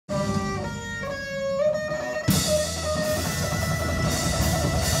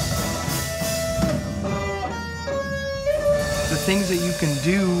things that you can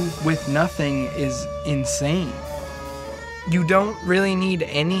do with nothing is insane. You don't really need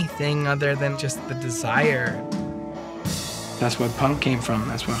anything other than just the desire. That's where punk came from.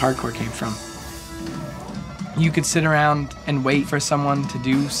 That's where hardcore came from. You could sit around and wait for someone to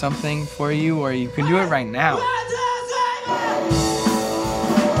do something for you, or you can do it right now.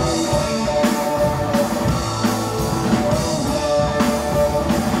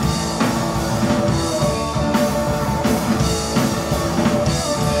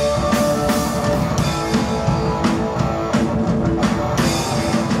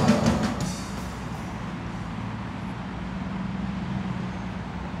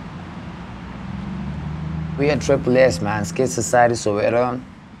 We at Triple S, man, Skate Society Soweto,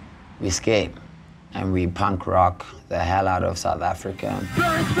 we skate and we punk rock the hell out of South Africa.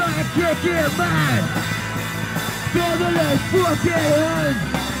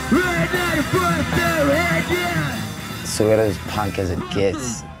 Soweto is punk as it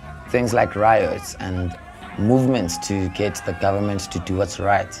gets. Things like riots and movements to get the government to do what's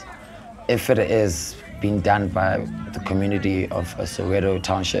right. If it is being done by the community of a Soweto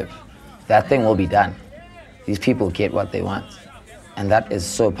township, that thing will be done. These people get what they want. And that is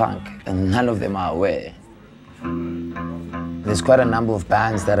so punk, and none of them are aware. There's quite a number of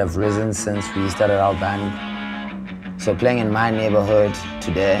bands that have risen since we started our band. So playing in my neighborhood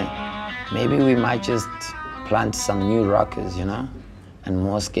today, maybe we might just plant some new rockers, you know, and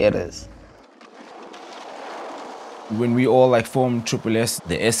more skaters. When we all formed Triple S,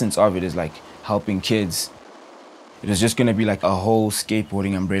 the essence of it is helping kids. It was just gonna be a whole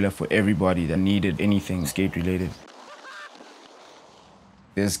skateboarding umbrella for everybody that needed anything skate related.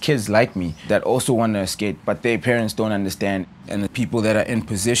 There's kids like me that also want to skate, but their parents don't understand, and the people that are in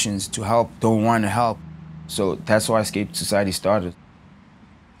positions to help don't want to help. So that's why Skate Society started.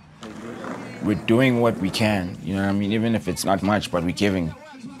 We're doing what we can, you know what I mean? Even if it's not much, but we're giving.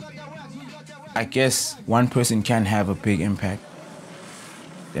 I guess one person can have a big impact.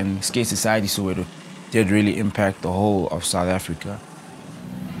 And Skate Society Soweto did really impact the whole of South Africa.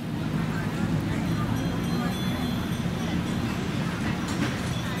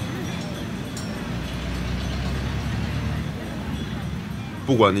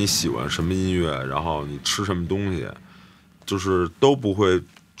不管你喜欢什么音乐，然后你吃什么东西，就是都不会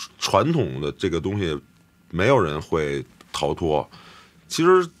传统的这个东西，没有人会逃脱。其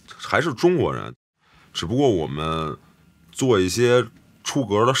实还是中国人，只不过我们做一些出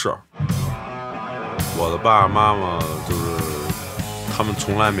格的事儿。我的爸爸妈妈他们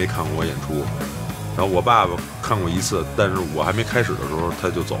从来没看过我演出，然后我爸爸看过一次，但是我还没开始的时候他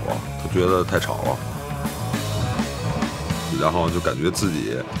就走了，他觉得太吵了，然后就感觉自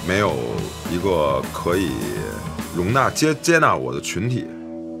己没有一个可以容纳接纳我的群体。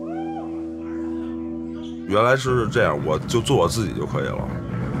原来是这样，我就做我自己就可以了。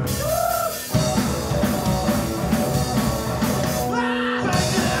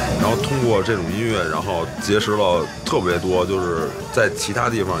然后通过这种音乐，然后结识了特别多，就是在其他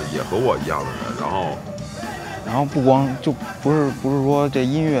地方也和我一样的人，然后不光就不是说这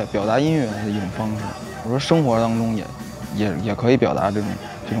音乐表达音乐是一种方式，我说生活当中也可以表达这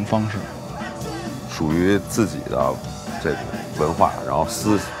种方式，属于自己的这种文化，然后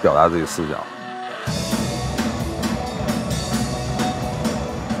表达自己思想。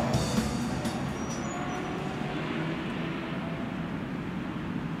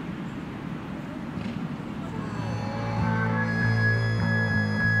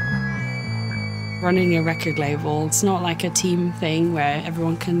Running a record label, it's not like a team thing where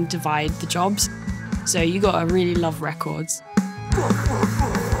everyone can divide the jobs. So you gotta really love records.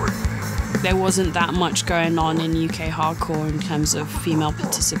 There wasn't that much going on in UK hardcore in terms of female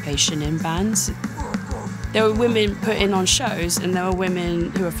participation in bands. There were women putting on shows and there were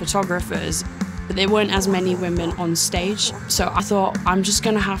women who were photographers, but there weren't as many women on stage. So I thought, I'm just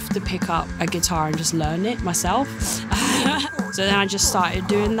gonna have to pick up a guitar and just learn it myself. So then I just started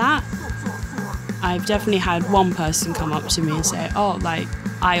doing that. I've definitely had one person come up to me and say, oh,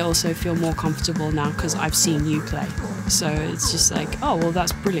 I also feel more comfortable now because I've seen you play. So it's just oh, well,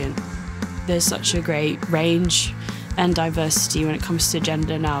 that's brilliant. There's such a great range and diversity when it comes to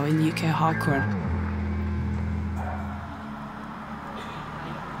gender now in UK hardcore.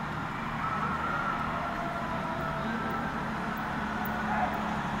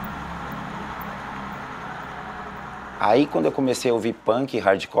 Aí quando eu comecei a ouvir punk e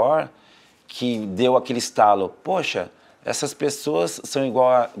hardcore, que deu aquele estalo, poxa, essas pessoas são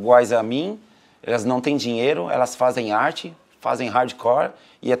iguais a mim, elas não têm dinheiro, elas fazem arte, fazem hardcore,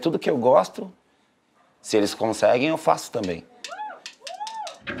 e é tudo que eu gosto. Se eles conseguem, eu faço também.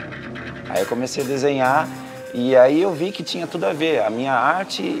 Aí eu comecei a desenhar E aí eu vi que tinha tudo a ver, a minha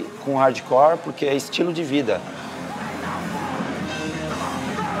arte com hardcore, porque é estilo de vida.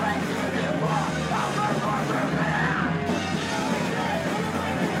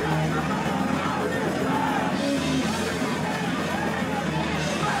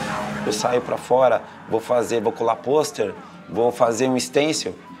 Eu saio para fora, vou colar pôster, vou fazer um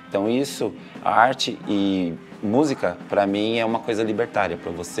stencil. Então isso, a arte e música, para mim, é uma coisa libertária,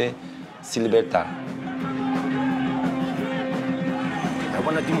 para você se libertar. I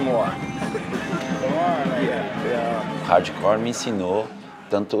wanna do more. O hardcore me ensinou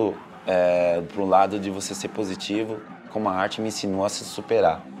tanto pro lado de você ser positivo, como a arte me ensinou a se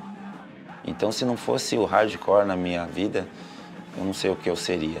superar. Então, se não fosse o hardcore na minha vida, eu não sei o que eu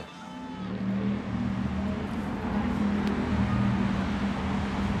seria.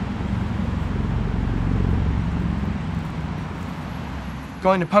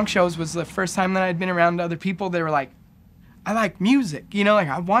 Going to punk shows was the first time that I'd been around other people that were like, I like music, you know, like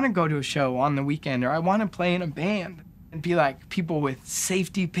I want to go to a show on the weekend, or I want to play in a band. And be like people with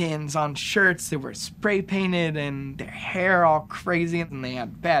safety pins on shirts that were spray painted and their hair all crazy and they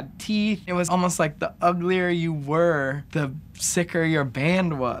had bad teeth. It was almost like the uglier you were, the sicker your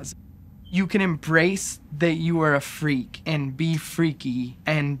band was. You can embrace that you are a freak and be freaky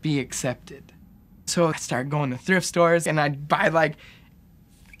and be accepted. So I started going to thrift stores and I'd buy like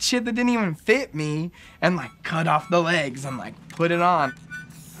shit that didn't even fit me and like cut off the legs and like put it on.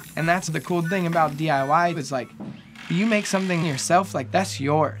 And that's the cool thing about DIY is like, you make something yourself, like that's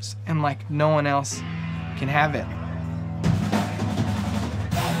yours and like no one else can have it.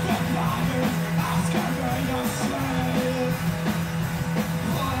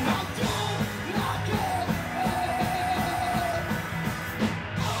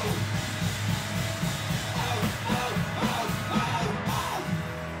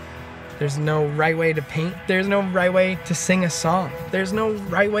 There's no right way to paint. There's no right way to sing a song. There's no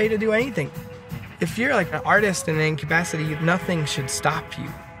right way to do anything. If you're like an artist in any capacity, nothing should stop you.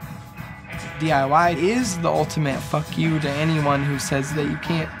 DIY is the ultimate fuck you to anyone who says that you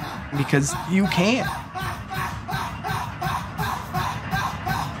can't, because you can.